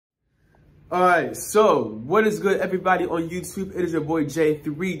Alright, so what is good, everybody on YouTube? It is your boy Jay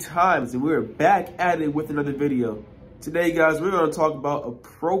 3 times, and we're back at it with another video. Today, guys, we're going to talk about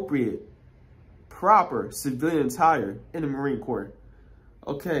appropriate, proper civilian attire in the Marine Corps.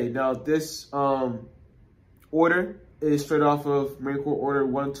 Okay, now this order is straight off of Marine Corps Order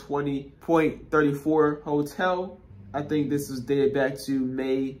 120.34 Hotel. I think this was dated back to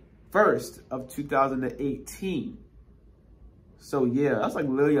May 1st of 2018. So yeah, that's like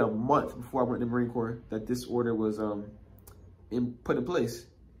literally a month before I went to the Marine Corps that this order was put in place,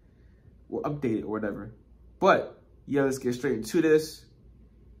 or updated or whatever. But yeah, let's get straight into this.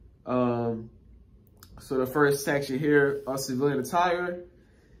 So the first section here of civilian attire,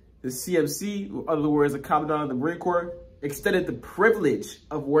 the CMC, in other words, the Commandant of the Marine Corps, extended the privilege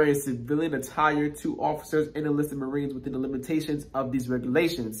of wearing civilian attire to officers and enlisted Marines within the limitations of these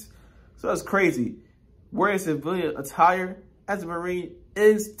regulations. So that's crazy. Wearing civilian attire as a Marine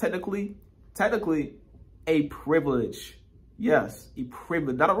is technically a privilege. Yes, a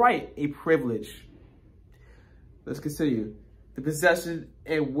privilege, not a right, a privilege. Let's continue. The possession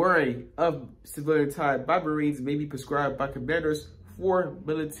and wearing of civilian attire by Marines may be prescribed by commanders for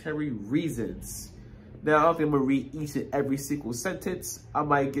military reasons. Now, I don't think I'm gonna read each and every single sentence. I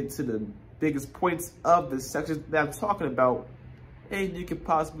might get to the biggest points of the sections that I'm talking about, and you can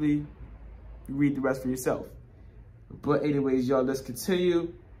possibly read the rest for yourself. But anyways, y'all, let's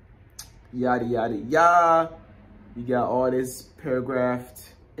continue. Yada, yada, yada. You got all this paragraphed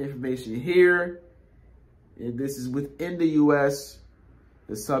information here. And this is within the U.S.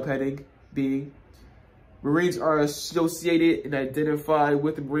 The subheading being, Marines are associated and identified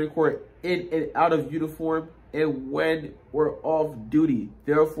with the Marine Corps in and out of uniform and when or off duty.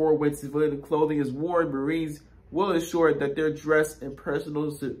 Therefore, when civilian clothing is worn, Marines will ensure that their dress and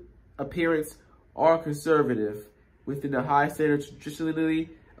personal appearance are conservative within the high standards traditionally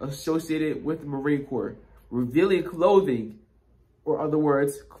associated with the Marine Corps. Revealing clothing, or other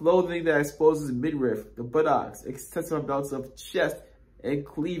words, clothing that exposes the midriff, the buttocks, extensive amounts of chest and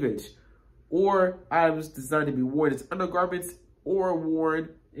cleavage, or items designed to be worn as undergarments or worn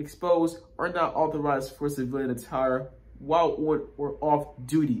exposed, are not authorized for civilian attire while on or off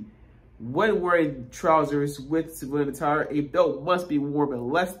duty. When wearing trousers with civilian attire, a belt must be worn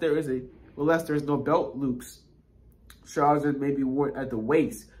unless there is no belt loops. Trousers may be worn at the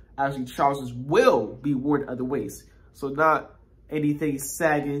waist. Actually, trousers will be worn at the waist. So not anything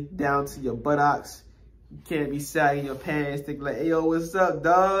sagging down to your buttocks. You can't be sagging your pants, thinking like, hey, yo, what's up,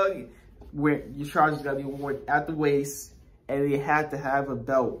 dog? Where your trousers gotta be worn at the waist, and they have to have a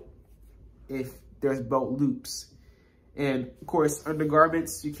belt if there's belt loops. And of course,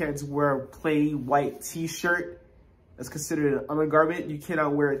 undergarments, you can't just wear a plain white t-shirt. That's considered an undergarment. You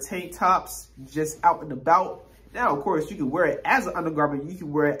cannot wear tank tops just out and about. Now, of course, you can wear it as an undergarment. You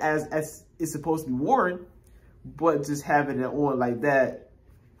can wear it as it's supposed to be worn, but just having it on like that,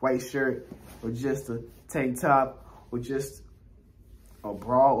 white shirt, or just a tank top, or just a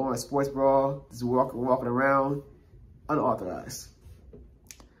bra or a sports bra, just walking around, unauthorized.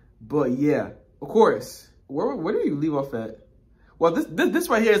 But yeah, of course, where do you leave off at? Well, this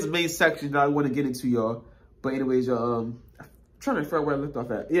right here is the main section that I want to get into, y'all. But anyways, y'all, I'm trying to figure out where I left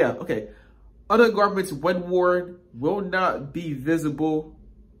off at. Yeah, okay. Undergarments, when worn, will not be visible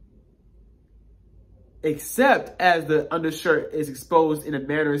except as the undershirt is exposed in a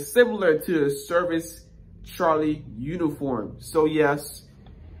manner similar to the service Charlie uniform. So yes,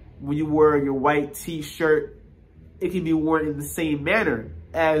 when you wear your white t-shirt, it can be worn in the same manner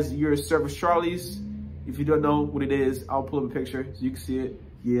as your service Charlies. If you don't know what it is, I'll pull up a picture so you can see it.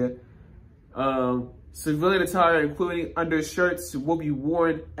 Yeah. Civilian attire, including undershirts, will be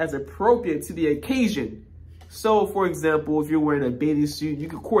worn as appropriate to the occasion. So, for example, if you're wearing a bathing suit, you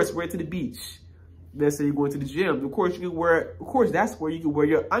can, of course, wear it to the beach. Let's say you're going to the gym. Of course, you can wear, that's where you can wear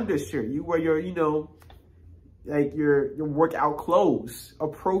your undershirt. You wear your, you know, like your workout clothes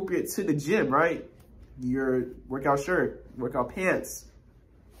appropriate to the gym, right? Your workout shirt, workout pants.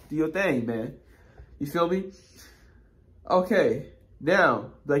 Do your thing, man. You feel me? Okay.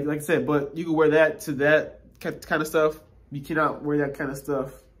 Now, like I said, but you can wear that to that kind of stuff. You cannot wear that kind of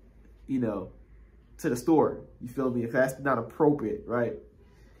stuff, you know, to the store. You feel me? If that's not appropriate, right?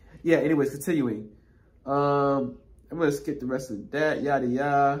 Yeah, anyways, continuing. I'm going to skip the rest of that, yada,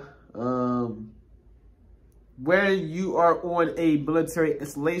 yada. When you are on a military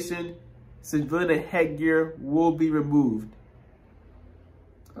installation, civilian headgear will be removed.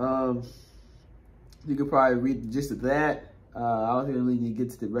 You can probably read the gist of that. I don't think we really need to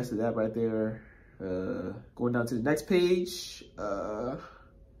get to the rest of that right there. Going down to the next page. The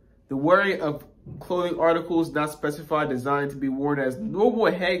wearing of clothing articles not specified designed to be worn as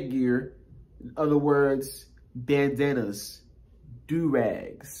normal headgear In other words, bandanas,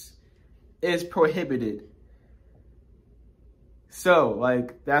 do-rags, is prohibited. So,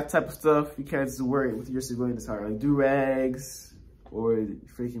 like, that type of stuff, you can't just wear it with your civilian attire. Like, do-rags, or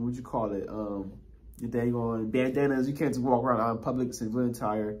freaking, what you call it, your dang on bandanas. You can't just walk around out in public civilian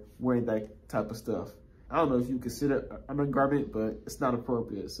attire wearing that type of stuff. I don't know if you consider undergarment, but it's not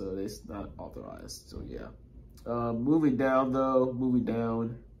appropriate, so it's not authorized. So, yeah. Moving down, though,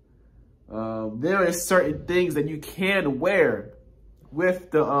 there are certain things that you can wear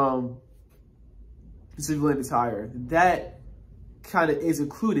with the civilian attire that kind of is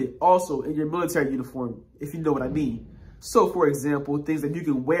included also in your military uniform, if you know what I mean. So, for example, things that you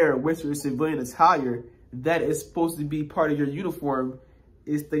can wear with your civilian attire that is supposed to be part of your uniform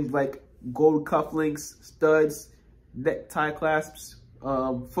is things like gold cufflinks, studs, necktie clasps,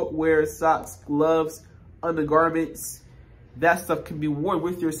 footwear, socks, gloves, undergarments. That stuff can be worn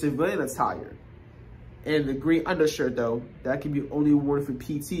with your civilian attire. And the green undershirt, though, that can be only worn for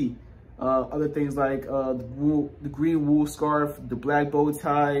PT. Other things like the green wool scarf, the black bow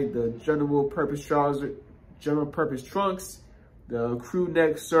tie, the general purpose trousers, general purpose trunks, the crew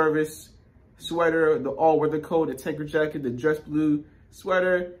neck service sweater, the all-weather coat, the tanker jacket, the dress blue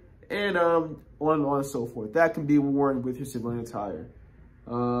sweater, and on and on and so forth. That can be worn with your civilian attire.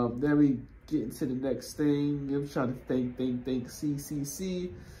 Then we get into the next thing. I'm trying to think,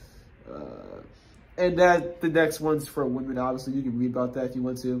 CCC. And that the next one's for women. Obviously, you can read about that if you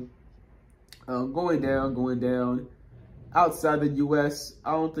want to. Going down. Outside the U.S.,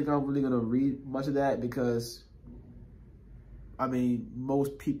 I don't think I'm really going to read much of that because, I mean,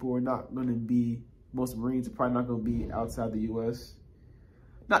 most people are not going to be, most Marines are probably not going to be outside the U.S.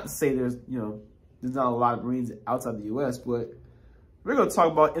 Not to say there's not a lot of Marines outside the U.S., but we're going to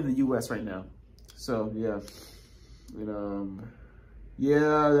talk about in the U.S. right now. So, yeah. And,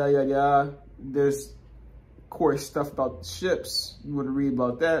 yeah. There's, of course, stuff about ships. You want to read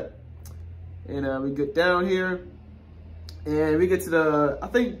about that. And we get down here. And we get to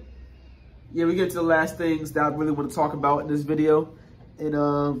the, we get to the last things that I really want to talk about in this video. And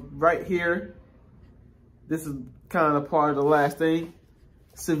right here, this is kind of part of the last thing.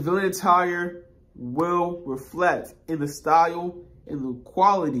 Civilian attire will reflect in the style and the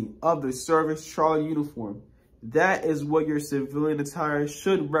quality of the service Charlie uniform. That is what your civilian attire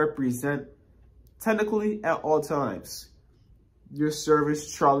should represent technically at all times. Your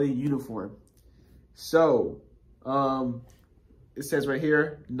service Charlie uniform. So, it says right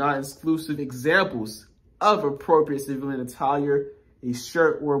here, not exclusive examples of appropriate civilian attire: a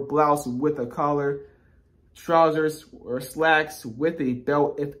shirt or blouse with a collar, trousers or slacks with a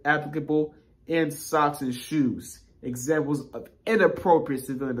belt if applicable, and socks and shoes. Examples of inappropriate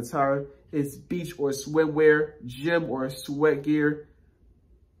civilian attire is beach or swimwear, gym or sweat gear.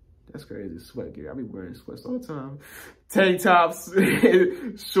 That's crazy, sweat gear. I be wearing sweats all the time. Tank tops,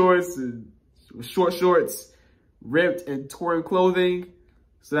 shorts and short shorts, ripped and torn clothing.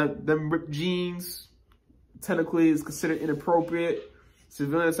 So that them ripped jeans technically is considered inappropriate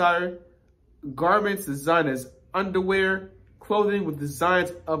civilian attire. Garments designed as underwear, clothing with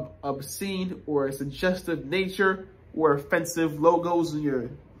designs of obscene or suggestive nature or offensive logos in your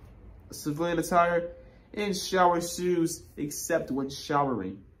civilian attire, and shower shoes except when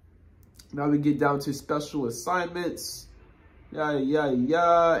showering. Now we get down to special assignments. And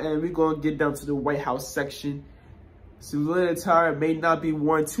we're going to get down to the White House section. Civilian attire may not be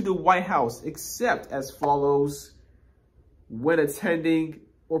worn to the White House except as follows: when attending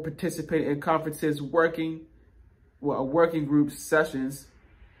or participating in conferences, working group sessions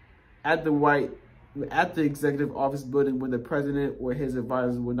at the executive office building when the president or his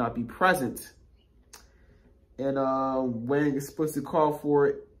advisors will not be present. And when explicitly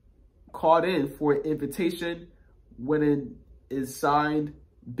called in for an invitation, when it is signed,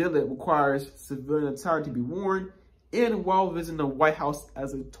 billet requires civilian attire to be worn, and while visiting the White House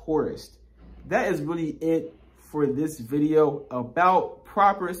as a tourist. That is really it for this video about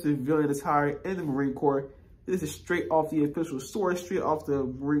proper civilian attire in the Marine Corps. This is straight off the official source, straight off the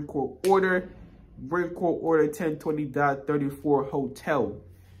Marine Corps Order 1020.34 Hotel.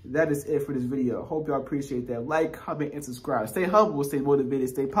 That is it for this video. Hope y'all appreciate that. Like, comment, and subscribe. Stay humble, stay motivated,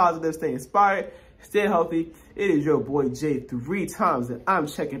 stay positive, stay inspired, stay healthy. It is your boy Jay 3 times, and I'm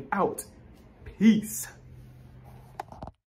checking out. Peace.